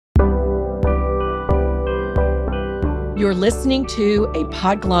You're listening to a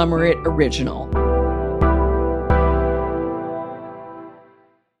Podglomerate original.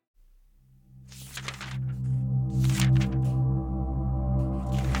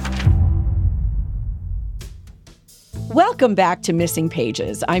 Welcome back to Missing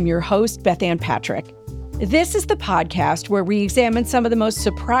Pages. I'm your host, Beth Ann Patrick. This is the podcast where we examine some of the most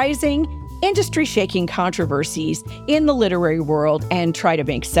surprising, industry-shaking controversies in the literary world and try to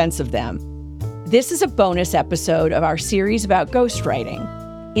make sense of them. This is a bonus episode of our series about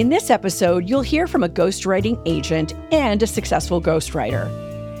ghostwriting. In this episode, you'll hear from a ghostwriting agent and a successful ghostwriter.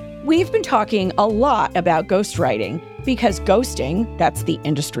 We've been talking a lot about ghostwriting because ghosting, that's the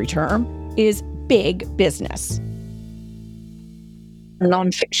industry term, is big business.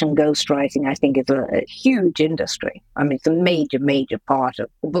 Non-fiction ghostwriting, I think, is a huge industry. I mean, it's a major, major part of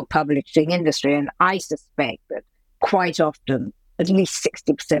the book publishing industry. And I suspect that quite often, at least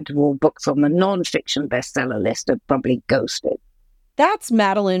 60% of all books on the non-fiction bestseller list are probably ghosted. That's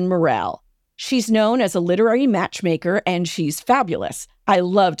Madeleine Morel. She's known as a literary matchmaker, and she's fabulous. I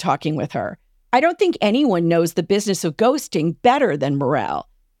love talking with her. I don't think anyone knows the business of ghosting better than Morel.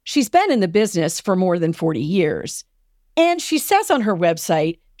 She's been in the business for more than 40 years. And she says on her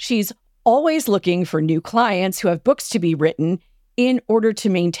website, she's always looking for new clients who have books to be written in order to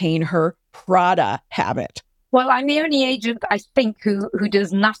maintain her Prada habit. Well, I'm the only agent, I think, who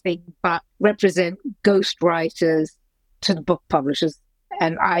does nothing but represent ghostwriters to the book publishers.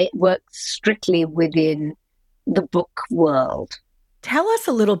 And I work strictly within the book world. Tell us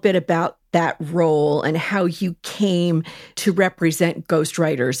a little bit about that role and how you came to represent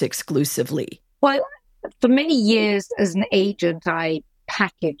ghostwriters exclusively. Well, for many years as an agent, I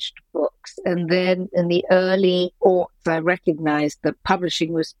packaged books. And then in the early aughts, I recognized that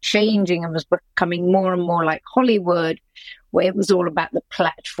publishing was changing and was becoming more and more like Hollywood, where it was all about the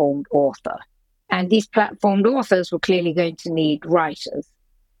platformed author. And these platformed authors were clearly going to need writers.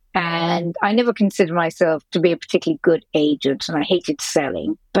 And I never considered myself to be a particularly good agent, and I hated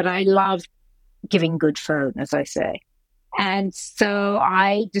selling, but I loved giving good phone, as I say. And so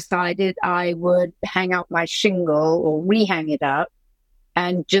I decided I would hang out my shingle or rehang it up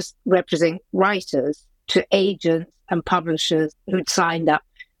and just represent writers to agents and publishers who'd signed up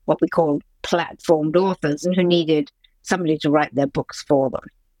what we call platformed authors and who needed somebody to write their books for them.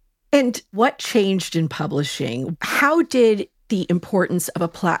 And what changed in publishing? How did the importance of a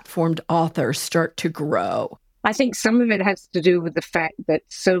platformed author start to grow? I think some of it has to do with the fact that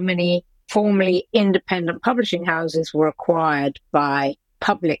so many formerly independent publishing houses were acquired by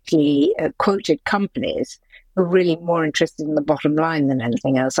publicly quoted companies who were really more interested in the bottom line than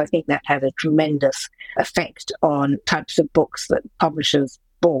anything else. I think that had a tremendous effect on types of books that publishers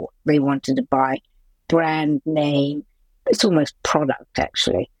bought. They wanted to buy brand name, it's almost product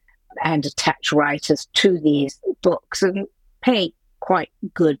actually, and attach writers to these books and pay quite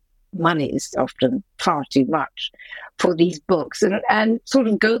good monies, often far too much, for these books and sort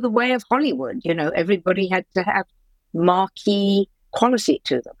of go the way of Hollywood. You know, everybody had to have marquee quality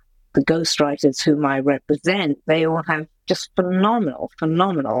to them. The ghostwriters whom I represent, they all have just phenomenal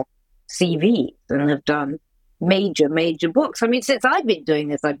CVs and have done major books. I mean, since I've been doing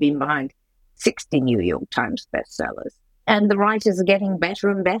this, I've been behind 60 New York Times bestsellers, and the writers are getting better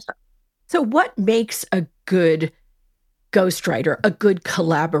and better. So what makes a good ghostwriter, a good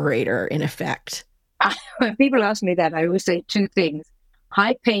collaborator, in effect? When people ask me that, I always say two things: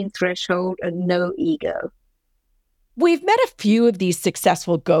 high pain threshold and no ego. We've met a few of these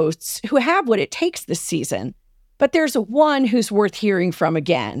successful ghosts who have what it takes this season, but there's one who's worth hearing from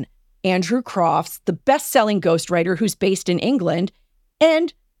again. Andrew Crofts, the best-selling ghostwriter who's based in England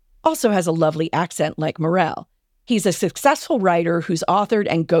and also has a lovely accent like Morel. He's a successful writer who's authored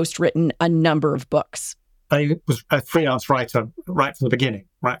and ghostwritten a number of books. I was a freelance writer right from the beginning,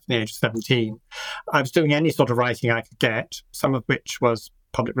 right from the age of 17. I was doing any sort of writing I could get, some of which was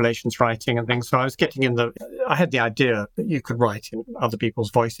public relations writing and things. So I was I had the idea that you could write in other people's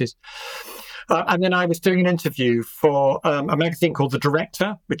voices. And then I was doing an interview for a magazine called The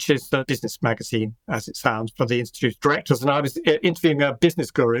Director, which is the business magazine, as it sounds, for the Institute of Directors. And I was interviewing a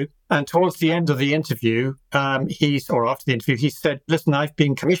business guru. And towards the end of the interview, after the interview, he said, listen, I've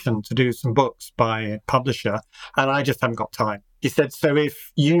been commissioned to do some books by a publisher, and I just haven't got time. He said, so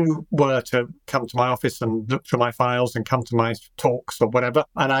if you were to come to my office and look through my files and come to my talks or whatever,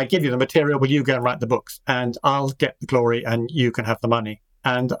 and I give you the material, will you go and write the books? And I'll get the glory and you can have the money.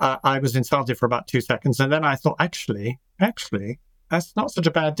 And I was insulted for about 2 seconds. And then I thought, actually, that's not such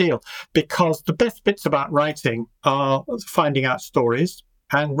a bad deal, because the best bits about writing are finding out stories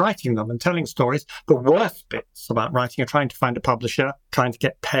and writing them and telling stories. The worst bits about writing are trying to find a publisher, trying to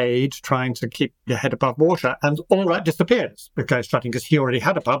get paid, trying to keep your head above water, and all that disappears with ghostwriting because he already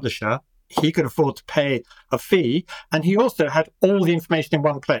had a publisher. He could afford to pay a fee, and he also had all the information in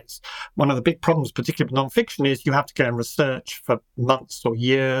one place. One of the big problems, particularly with nonfiction, is you have to go and research for months or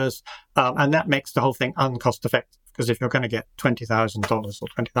years, and that makes the whole thing uncost effective. Because if you're going to get $20,000 or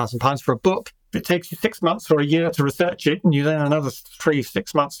 £20,000 for a book, if it takes you 6 months or a year to research it, and you then another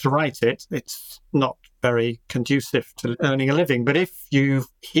 6 months to write it, it's not very conducive to earning a living. But if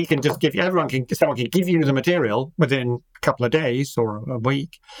he can just give you, someone can give you the material within a couple of days or a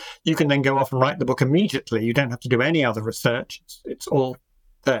week, you can then go off and write the book immediately. You don't have to do any other research. It's all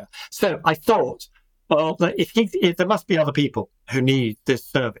there. So I thought, well, there must be other people who need this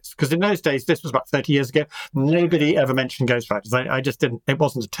service. Because in those days, this was about 30 years ago, nobody ever mentioned ghostwriters. I just didn't, it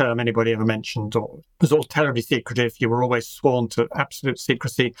wasn't a term anybody ever mentioned, or it was all terribly secretive. You were always sworn to absolute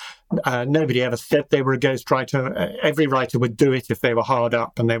secrecy. Nobody ever said they were a ghostwriter. Every writer would do it if they were hard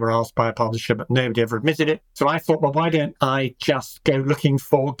up and they were asked by a publisher, but nobody ever admitted it. So I thought, well, why don't I just go looking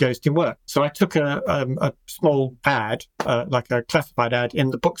for ghosting work? So I took a small ad, like a classified ad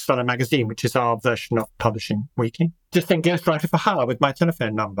in the Bookseller magazine, which is our version of Publishing Weekly. Just saying ghostwriter for hire with my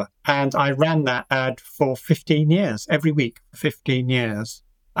telephone number. And I ran that ad for 15 years, every week, for 15 years.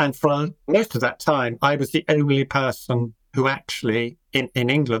 And for most of that time, I was the only person who actually, in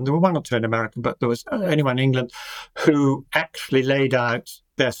England, there were one or two in America, but there was anyone in England who actually laid out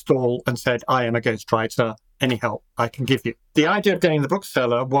their stall and said, I am a ghostwriter. Any help I can give you. The idea of getting the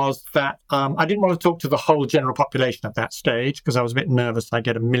bookseller was that I didn't want to talk to the whole general population at that stage because I was a bit nervous. I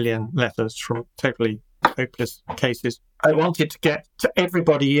get 1 million letters from totally hopeless cases. I wanted to get to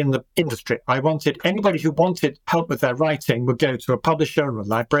everybody in the industry. I wanted anybody who wanted help with their writing would go to a publisher, a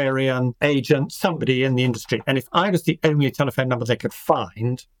librarian, agent, somebody in the industry. And if I was the only telephone number they could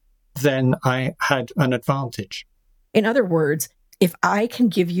find, then I had an advantage. In other words, if I can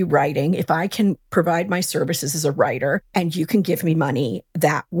give you writing, if I can provide my services as a writer and you can give me money,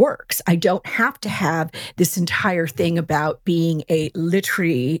 that works. I don't have to have this entire thing about being a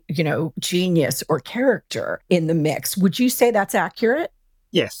literary, genius or character in the mix. Would you say that's accurate?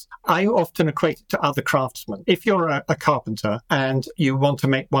 Yes, I often equate it to other craftsmen. If you're a carpenter and you want to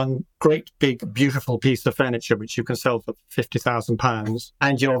make one great, big, beautiful piece of furniture, which you can sell for £50,000,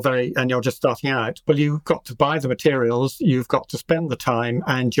 and you're just starting out, well, you've got to buy the materials, you've got to spend the time,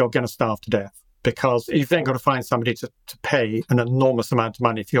 and you're going to starve to death. Because you've then got to find somebody to pay an enormous amount of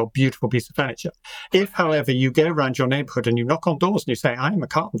money for your beautiful piece of furniture. If, however, you go around your neighbourhood and you knock on doors and you say, I'm a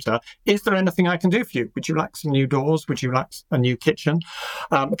carpenter, is there anything I can do for you? Would you like some new doors? Would you like a new kitchen?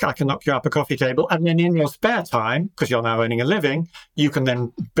 I can knock you up a coffee table. And then in your spare time, because you're now earning a living, you can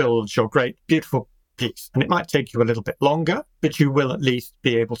then build your great, beautiful piece. And it might take you a little bit longer, but you will at least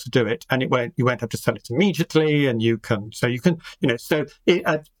be able to do it. And you won't have to sell it immediately. And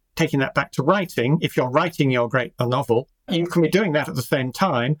taking that back to writing, if you're writing your great novel, you can be doing that at the same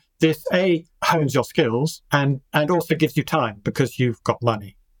time. This hones your skills and also gives you time because you've got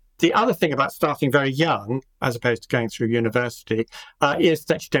money. The other thing about starting very young, as opposed to going through university, is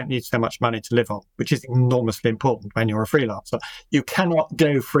that you don't need so much money to live on, which is enormously important when you're a freelancer. You cannot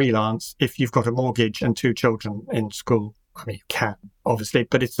go freelance if you've got a mortgage and 2 children in school. I mean, you can, obviously,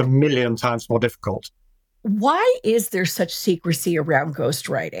 but it's 1,000,000 times more difficult. Why is there such secrecy around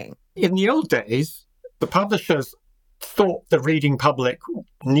ghostwriting? In the old days, the publishers thought the reading public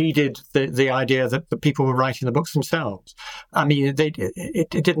needed the idea that the people were writing the books themselves. I mean, it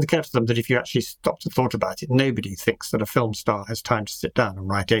didn't occur to them that if you actually stopped and thought about it, nobody thinks that a film star has time to sit down and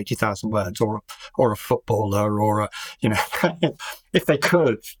write 80,000 words, or a footballer, or if they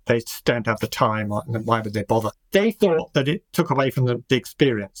could, they just don't have the time. Why would they bother? They thought that it took away from the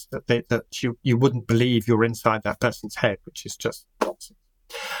experience, that you wouldn't believe you're inside that person's head, which is just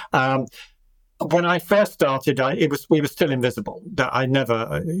nonsense. When I first started, we were still invisible.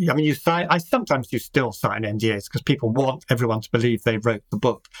 Sometimes you still sign NDAs because people want everyone to believe they wrote the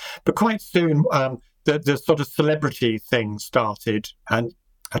book. But quite soon, the sort of celebrity thing started, and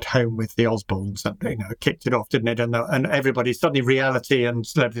At Home with the Osbournes, and kicked it off, didn't it? And everybody suddenly reality and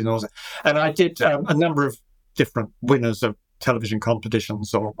celebrity and all that. And I did a number of different winners of television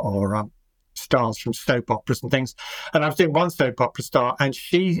competitions or stars from soap operas and things. And I was doing one soap opera star, and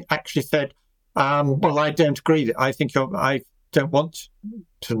she actually said, well, I don't agree. I don't want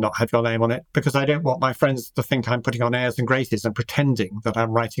to not have your name on it because I don't want my friends to think I'm putting on airs and graces and pretending that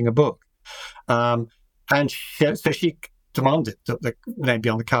I'm writing a book. So she demanded that the name be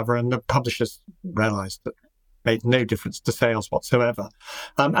on the cover, and the publishers realised that it made no difference to sales whatsoever.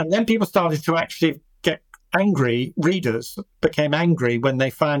 And then people started to actually get angry readers became angry when they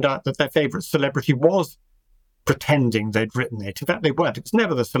found out that their favourite celebrity was pretending they'd written it. In fact, they weren't. It was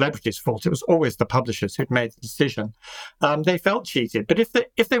never the celebrity's fault. It was always the publishers who'd made the decision. They felt cheated. But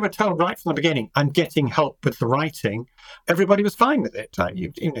if they were told right from the beginning, I'm getting help with the writing, everybody was fine with it.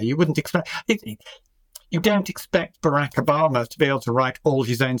 You wouldn't expect it. You don't expect Barack Obama to be able to write all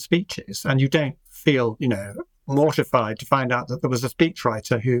his own speeches, and you don't feel, mortified to find out that there was a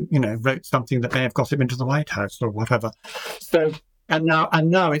speechwriter who, wrote something that may have got him into the White House or whatever. So. And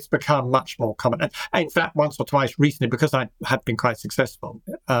now it's become much more common. And in fact, once or twice recently, because I have been quite successful,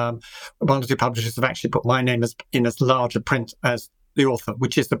 one or two publishers have actually put my name in as large a print as the author,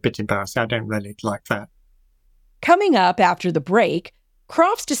 which is a bit embarrassing. I don't really like that. Coming up after the break,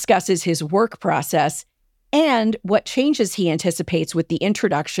 Crofts discusses his work process and what changes he anticipates with the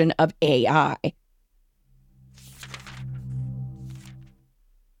introduction of AI.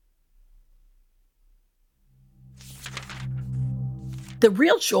 The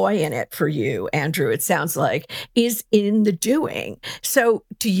real joy in it for you, Andrew, it sounds like, is in the doing. So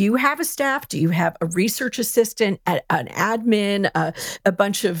do you have a staff? Do you have a research assistant, an admin, a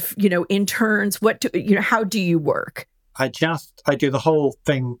bunch of, interns? How do you work? I do the whole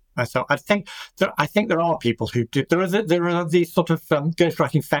thing myself. I think there are people who do. There are these sort of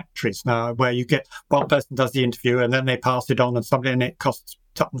ghostwriting factories now where you get one person does the interview and then they pass it on and it costs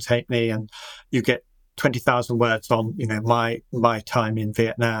tuppence halfpenny and you get 20,000 words on, my time in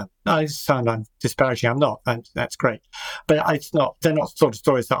Vietnam. I sound I'm disparaging. I'm not. That's great, but they're not sort of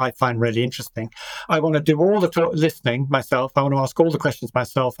stories that I find really interesting. I want to do all the listening myself. I want to ask all the questions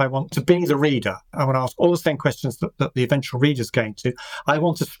myself. I want to be the reader. I want to ask all the same questions that the eventual reader is going to. I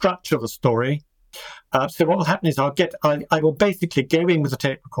want to structure the story. So what will happen is I will basically go in with a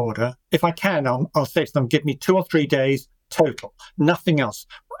tape recorder. If I can, I'll say to them, give me 2 or 3 days total, nothing else.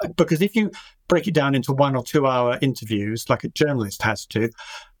 Because if you break it down into 1 or 2 hour interviews, like a journalist has to,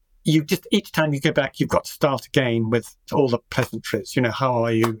 you just, each time you go back, you've got to start again with all the pleasantries, how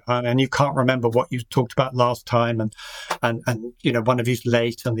are you? And you can't remember what you talked about last time. And one of you's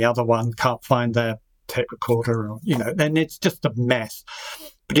late and the other one can't find their tape recorder, or, then it's just a mess.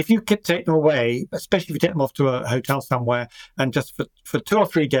 But if you could take them away, especially if you take them off to a hotel somewhere, and just for 2 or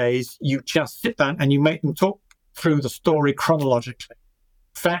 3 days, you just sit down and you make them talk through the story chronologically.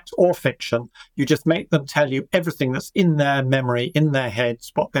 Fact or fiction, you just make them tell you everything that's in their memory, in their heads,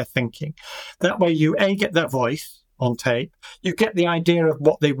 what they're thinking. That way you get their voice on tape, you get the idea of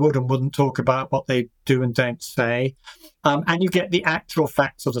what they would and wouldn't talk about, what they do and don't say, and you get the actual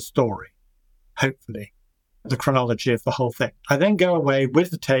facts of the story, hopefully, the chronology of the whole thing. I then go away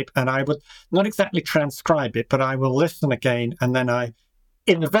with the tape and I would not exactly transcribe it, but I will listen again, and then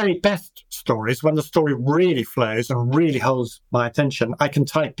in the very best stories, when the story really flows and really holds my attention, I can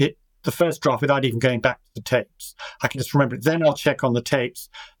type it, the first draft, without even going back to the tapes. I can just remember it. Then I'll check on the tapes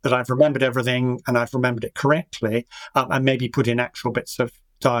that I've remembered everything and I've remembered it correctly, and maybe put in actual bits of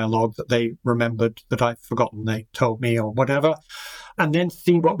dialogue that they remembered that I've forgotten they told me or whatever, and then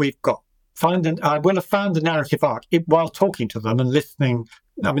see what we've got. I will have found the narrative arc while talking to them and listening.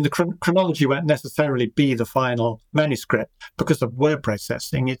 I mean, the chronology won't necessarily be the final manuscript because of word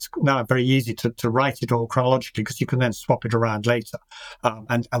processing. It's now very easy to write it all chronologically because you can then swap it around later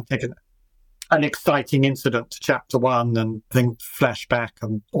and take an exciting incident to chapter 1 and then flashback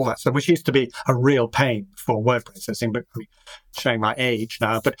and all that. So, which used to be a real pain for word processing, but showing my age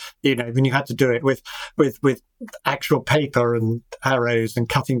now. But when you had to do it with actual paper and arrows and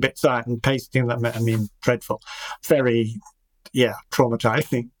cutting bits out and pasting them, dreadful, very,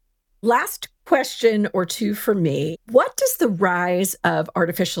 traumatizing. Last question or two for me. What does the rise of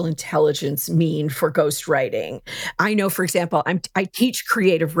artificial intelligence mean for ghostwriting? I know, for example, I teach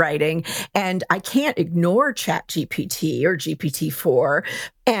creative writing and I can't ignore ChatGPT or GPT-4.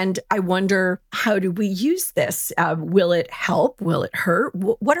 And I wonder, how do we use this? Will it help? Will it hurt?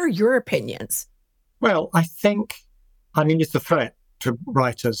 What are your opinions? Well, I think, it's a threat to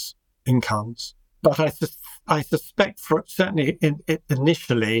writers' incomes, but I suspect certainly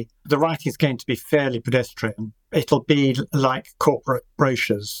initially, the writing is going to be fairly pedestrian. It'll be like corporate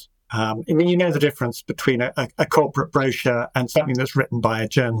brochures. The difference between a corporate brochure and something that's written by a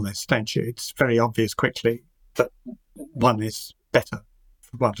journalist, don't you? It's very obvious quickly that one is better,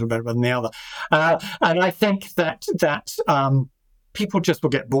 for one to better than the other. And I think that people just will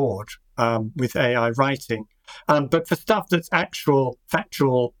get bored with AI writing. But for stuff that's actual,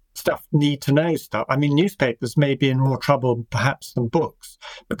 factual stuff, need to know stuff. Newspapers may be in more trouble perhaps than books,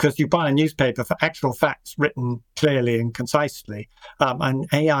 because you buy a newspaper for actual facts written clearly and concisely, and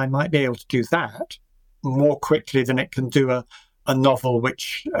AI might be able to do that more quickly than it can do a a novel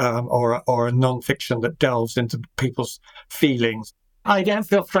or a non-fiction that delves into people's feelings. I don't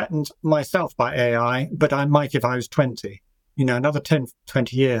feel threatened myself by AI, but I might if I was 20. Another 10,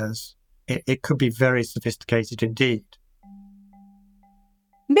 20 years, it could be very sophisticated indeed.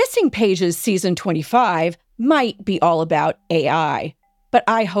 Missing Pages Season 25 might be all about AI, but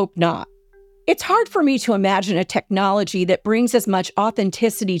I hope not. It's hard for me to imagine a technology that brings as much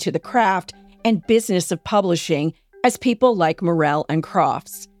authenticity to the craft and business of publishing as people like Morell and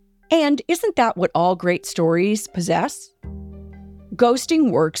Crofts. And isn't that what all great stories possess?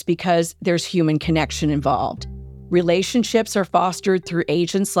 Ghosting works because there's human connection involved. Relationships are fostered through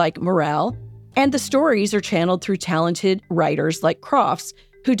agents like Morell, and the stories are channeled through talented writers like Crofts,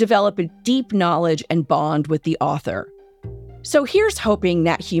 who develop a deep knowledge and bond with the author. So here's hoping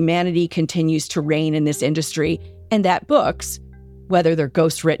that humanity continues to reign in this industry and that books, whether they're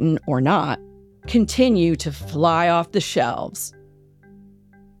ghostwritten or not, continue to fly off the shelves.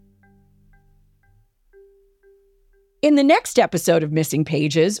 In the next episode of Missing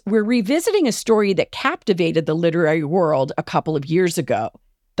Pages, we're revisiting a story that captivated the literary world a couple of years ago,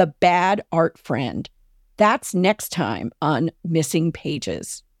 The Bad Art Friend. That's next time on Missing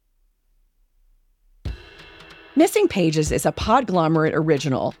Pages. Missing Pages is a Podglomerate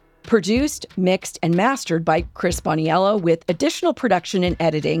original, produced, mixed, and mastered by Chris Boniello, with additional production and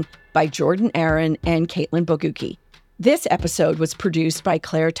editing by Jordan Aaron and Caitlin Bogucki. This episode was produced by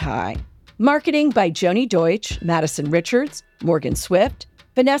Claire Ty. Marketing by Joni Deutsch, Madison Richards, Morgan Swift,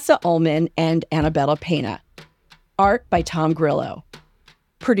 Vanessa Ullman, and Annabella Pena. Art by Tom Grillo.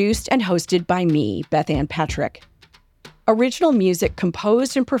 Produced and hosted by me, Beth Ann Patrick. Original music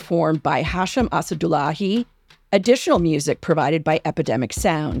composed and performed by Hashim Asadullahi. Additional music provided by Epidemic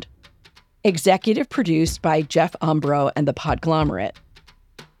Sound. Executive produced by Jeff Umbro and the Podglomerate.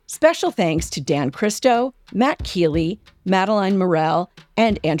 Special thanks to Dan Christo, Matt Keeley, Madeline Morell,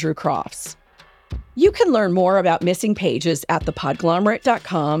 and Andrew Crofts. You can learn more about Missing Pages at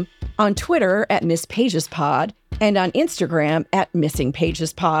thepodglomerate.com, on Twitter at MissPagesPod, and on Instagram at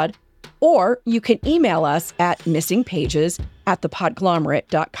MissingPagesPod, or you can email us at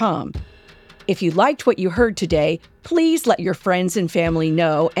missingpages@thepodglomerate.com. If you liked what you heard today, please let your friends and family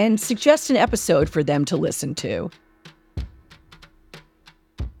know and suggest an episode for them to listen to.